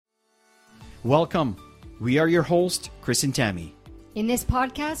Welcome. We are your hosts, Chris and Tammy. In this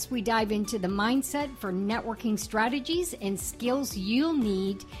podcast, we dive into the mindset for networking strategies and skills you'll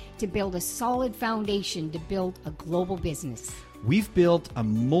need to build a solid foundation to build a global business. We've built a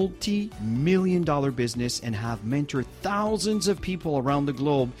multi-million-dollar business and have mentored thousands of people around the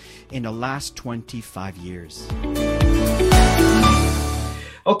globe in the last 25 years.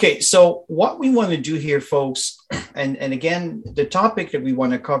 Okay, so what we want to do here, folks, and again, the topic that we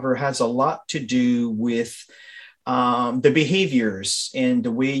want to cover has a lot to do with the behaviors and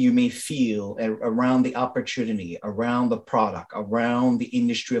the way you may feel around the opportunity, around the product, around the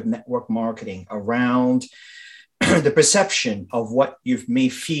industry of network marketing, around the perception of what you may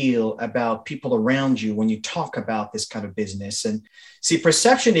feel about people around you when you talk about this kind of business. And see,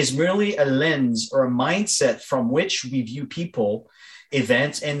 perception is merely a lens or a mindset from which we view people,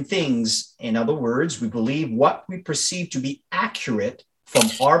 events, and things. In other words, we believe what we perceive to be accurate from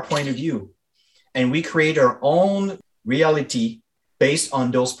our point of view. And we create our own reality based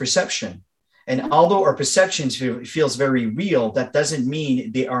on those perceptions. And although our perceptions feels very real, that doesn't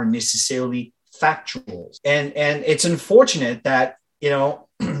mean they are necessarily factual. And it's unfortunate that,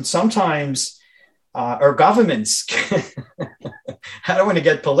 sometimes our governments, I don't want to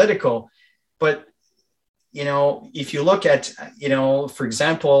get political, but if you look at, for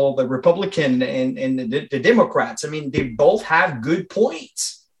example, the Republican and the Democrats, they both have good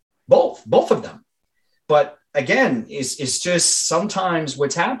points. Both of them. But again, it's just sometimes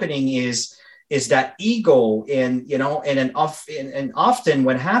what's happening is that ego and often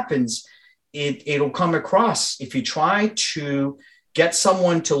what happens, it'll come across if you try to get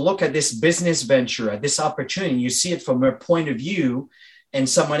someone to look at this business venture, at this opportunity, you see it from a point of view, and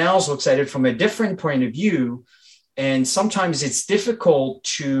someone else looks at it from a different point of view. And sometimes it's difficult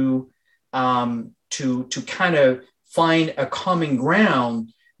to kind of find a common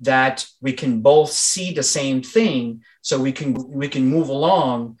ground that we can both see the same thing, so we can move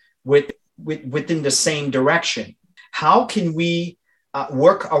along within the same direction. How can we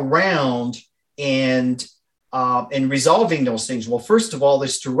work around and resolving those things? Well, first of all,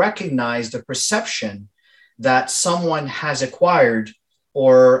 is to recognize the perception that someone has acquired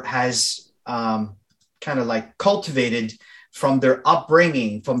or has kind of like cultivated from their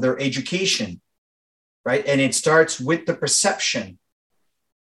upbringing, from their education, right? And it starts with the perception,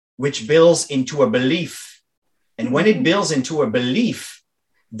 which builds into a belief. And when it builds into a belief,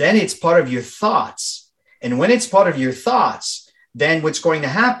 then it's part of your thoughts. And when it's part of your thoughts, then what's going to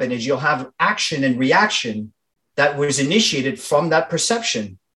happen is you'll have action and reaction that was initiated from that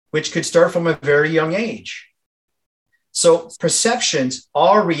perception, which could start from a very young age. So perceptions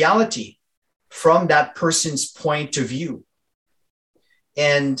are reality from that person's point of view.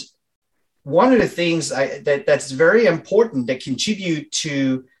 And one of the things that's very important that contribute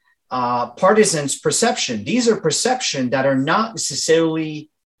to partisans' perception, these are perceptions that are not necessarily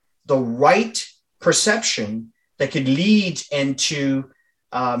the right perception that could lead into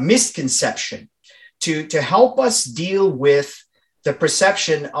misconception. To help us deal with the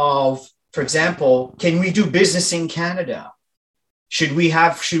perception of, for example, can we do business in Canada? Should we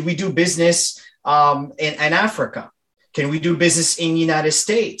do business in Africa? Can we do business in the United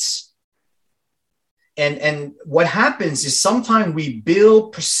States? And what happens is sometimes we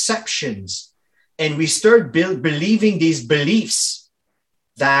build perceptions and we start believing these beliefs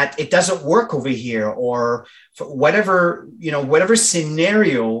that it doesn't work over here, or whatever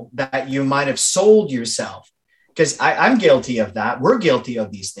scenario that you might have sold yourself. Because I'm guilty of that. We're guilty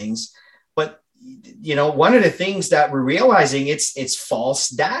of these things. But, one of the things that we're realizing, it's false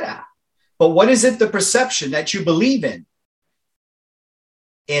data. But what is it, the perception that you believe in?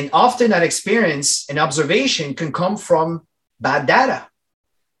 And often that experience and observation can come from bad data,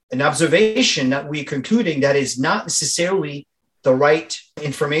 an observation that we're concluding that is not necessarily the right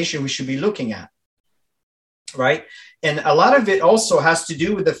information we should be looking at, right? And a lot of it also has to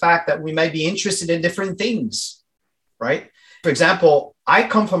do with the fact that we might be interested in different things, right? For example, I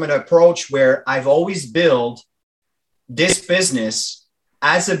come from an approach where I've always built this business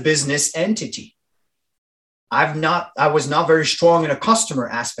as a business entity. I was not very strong in a customer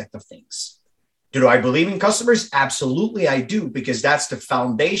aspect of things. Do I believe in customers? Absolutely, I do, because that's the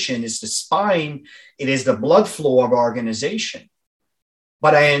foundation, it's the spine, it is the blood flow of our organization.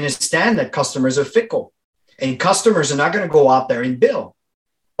 But I understand that customers are fickle, and customers are not going to go out there and bill,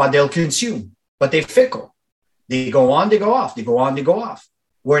 but they'll consume, but they're fickle. They go on, they go off, they go on, they go off.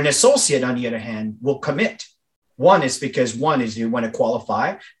 Where an associate, on the other hand, will commit. One is because you want to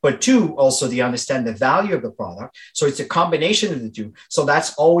qualify, but two, also they understand the value of the product. So it's a combination of the two. So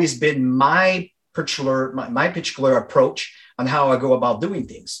that's always been my particular approach on how I go about doing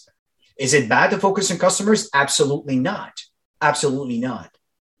things. Is it bad to focus on customers? Absolutely not. Absolutely not.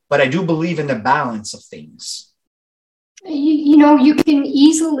 But I do believe in the balance of things. You know, you can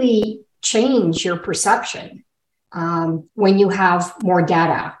easily change your perception when you have more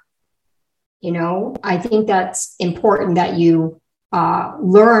data. You know, I think that's important that you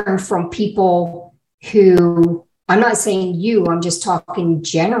learn from people who, I'm not saying you, I'm just talking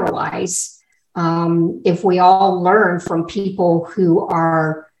generalize. If we all learn from people who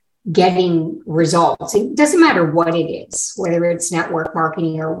are getting results, it doesn't matter what it is, whether it's network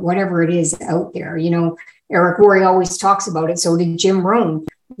marketing or whatever it is out there. You know, Eric Worre always talks about it. So did Jim Rohn.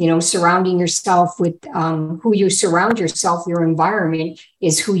 You know, surrounding yourself with who you surround yourself, your environment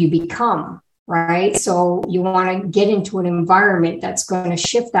is who you become, right? So you want to get into an environment that's going to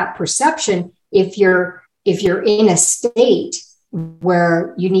shift that perception if you're in a state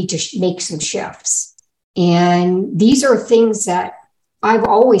where you need to make some shifts. And these are things that I've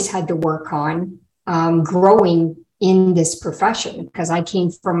always had to work on growing in this profession, because I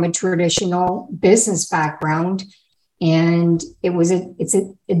came from a traditional business background, and it's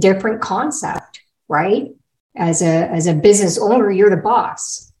a different concept, right? As a business owner, you're the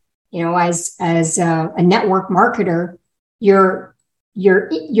boss. You know, as a network marketer, you're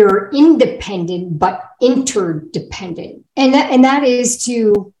independent but interdependent, and that is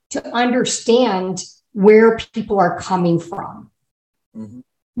to understand where people are coming from. Mm-hmm.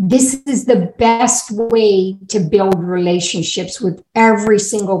 This is the best way to build relationships with every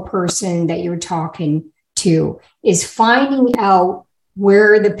single person that you're talking to, is finding out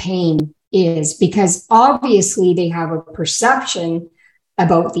where the pain is, because obviously they have a perception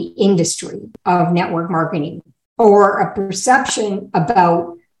about the industry of network marketing, or a perception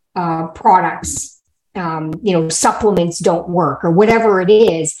about products, you know, supplements don't work or whatever it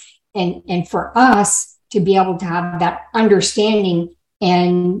is. And for us to be able to have that understanding,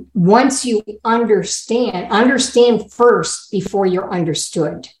 and once you understand first before you're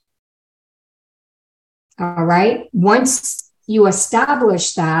understood. All right. Once you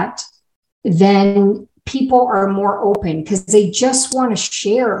establish that, then people are more open because they just want to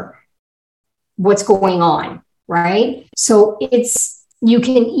share what's going on. Right. So you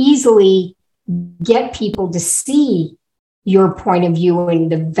can easily get people to see your point of view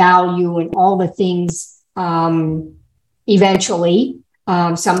and the value and all the things. Eventually,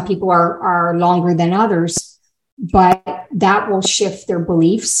 some people are longer than others, but that will shift their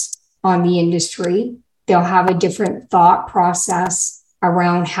beliefs on the industry. They'll have a different thought process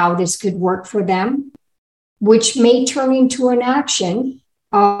around how this could work for them, which may turn into an action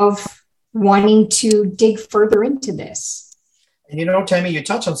of wanting to dig further into this. And you know, Tammy, you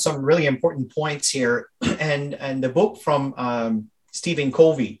touched on some really important points here. And the book from Stephen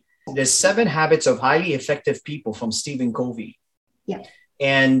Covey, The 7 Habits of Highly Effective People, from Stephen Covey. Yeah.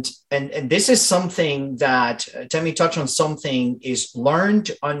 And this is something that Tammy touched on. Something is learn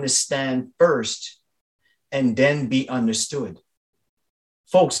to understand first and then be understood.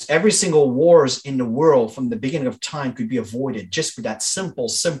 Folks, every single wars in the world from the beginning of time could be avoided just with that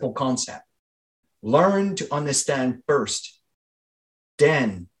simple concept. Learn to understand first,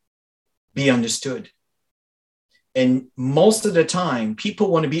 then be understood. And most of the time,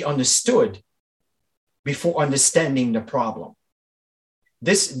 people want to be understood before understanding the problem.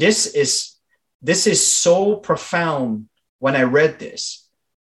 This is so profound when I read this.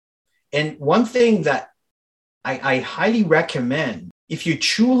 And one thing that I highly recommend, if you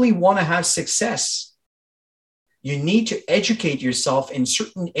truly want to have success, you need to educate yourself in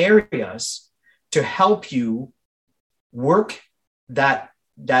certain areas to help you work that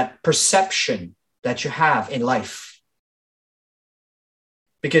perception that you have in life.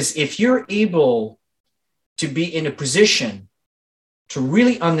 Because if you're able to be in a position to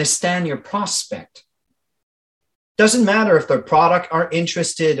really understand your prospect, doesn't matter if the product aren't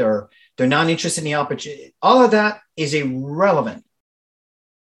interested or they're not interested in the opportunity, all of that is irrelevant.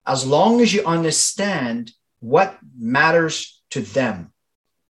 As long as you understand what matters to them,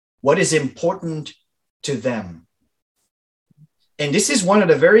 what is important to them. And this is one of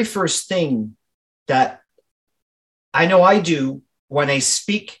the very first things that I know I do when I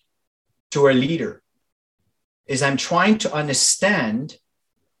speak to a leader, is I'm trying to understand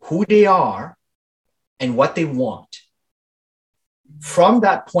who they are and what they want. From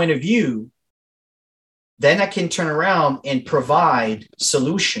that point of view, then I can turn around and provide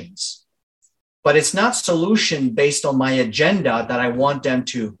solutions. But it's not solution based on my agenda that I want them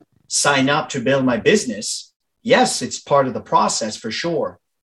to sign up to build my business. Yes, it's part of the process for sure.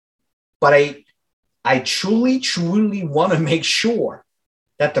 But I truly want to make sure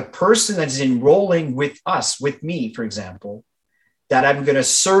that the person that's enrolling with us, with me, for example, that I'm going to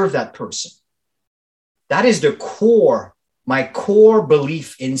serve that person. That is the core, my core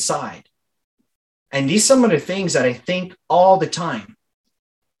belief inside. And these are some of the things that I think all the time.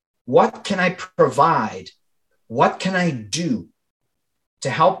 What can I provide? What can I do to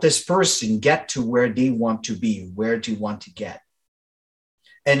help this person get to where they want to be, where they want to get?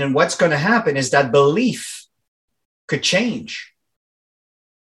 And then what's going to happen is that belief could change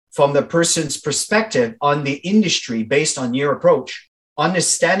from the person's perspective on the industry based on your approach,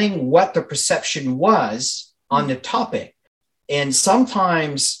 understanding what the perception was on the topic. And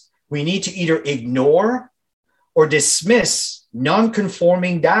sometimes we need to either ignore or dismiss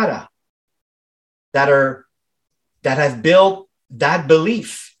non-conforming data that have built that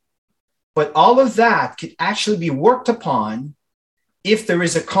belief. But all of that could actually be worked upon if there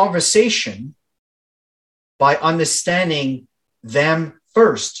is a conversation by understanding them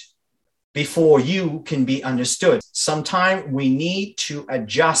first before you can be understood. Sometimes we need to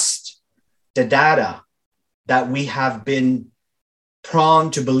adjust the data that we have been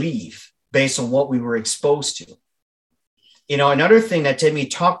prone to believe based on what we were exposed to. You know, another thing that Tammy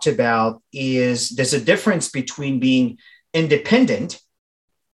talked about is there's a difference between being independent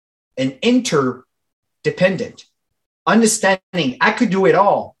and interdependent. Understanding I could do it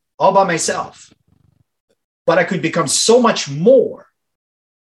all by myself, but I could become so much more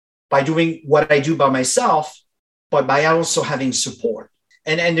by doing what I do by myself, but by also having support.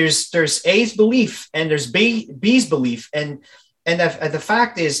 And there's A's belief and there's B's belief. And the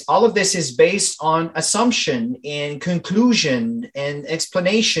fact is, all of this is based on assumption and conclusion and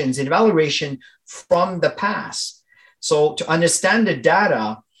explanations and evaluation from the past. So to understand the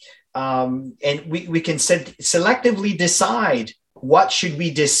data, and we can selectively decide what should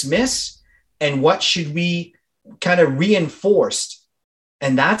we dismiss and what should we kind of reinforce.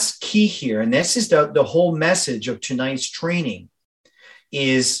 And that's key here. And this is the whole message of tonight's training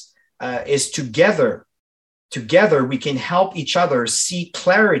is together we can help each other see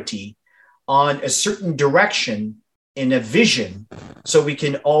clarity on a certain direction in a vision so we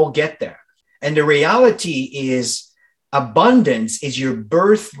can all get there. And the reality is abundance is your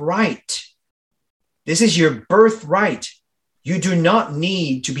birthright. This is your birthright. You do not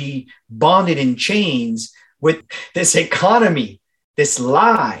need to be bonded in chains with this economy, this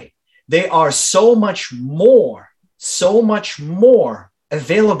lie. They are so much more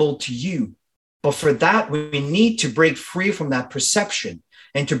available to you. But for that, we need to break free from that perception.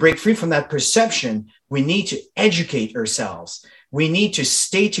 And to break free from that perception, we need to educate ourselves. We need to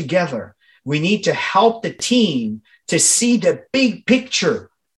stay together. We need to help the team to see the big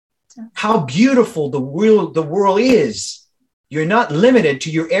picture, how beautiful the world is. You're not limited to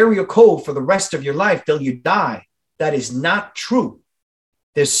your area code for the rest of your life till you die. That is not true.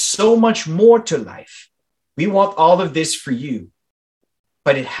 There's so much more to life. We want all of this for you,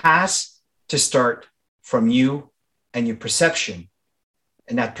 but it has to start from you and your perception.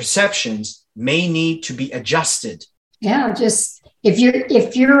 And that perceptions may need to be adjusted. Yeah, just if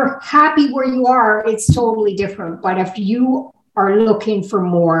you're happy where you are, it's totally different. But if you are looking for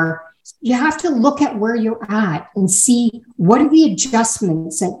more, you have to look at where you're at and see what are the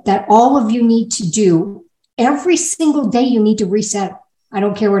adjustments that all of you need to do. Every single day you need to reset. I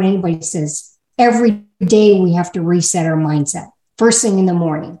don't care what anybody says. Every day we have to reset our mindset. First thing in the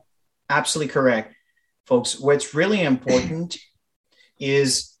morning. Absolutely correct. Folks, what's really important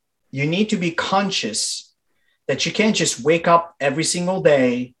is you need to be conscious that you can't just wake up every single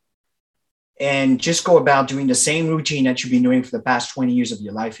day and just go about doing the same routine that you've been doing for the past 20 years of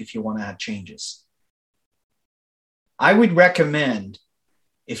your life if you want to have changes. I would recommend,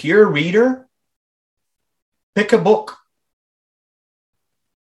 if you're a reader, pick a book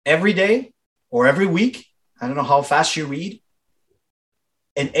every day or every week. I don't know how fast you read,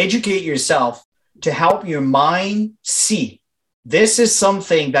 and educate yourself to help your mind see. This is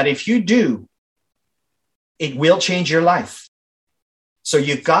something that if you do, it will change your life. So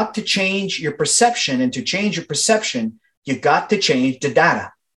you've got to change your perception, and to change your perception, you've got to change the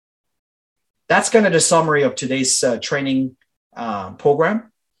data. That's kind of the summary of today's training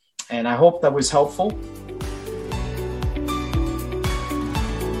program. And I hope that was helpful.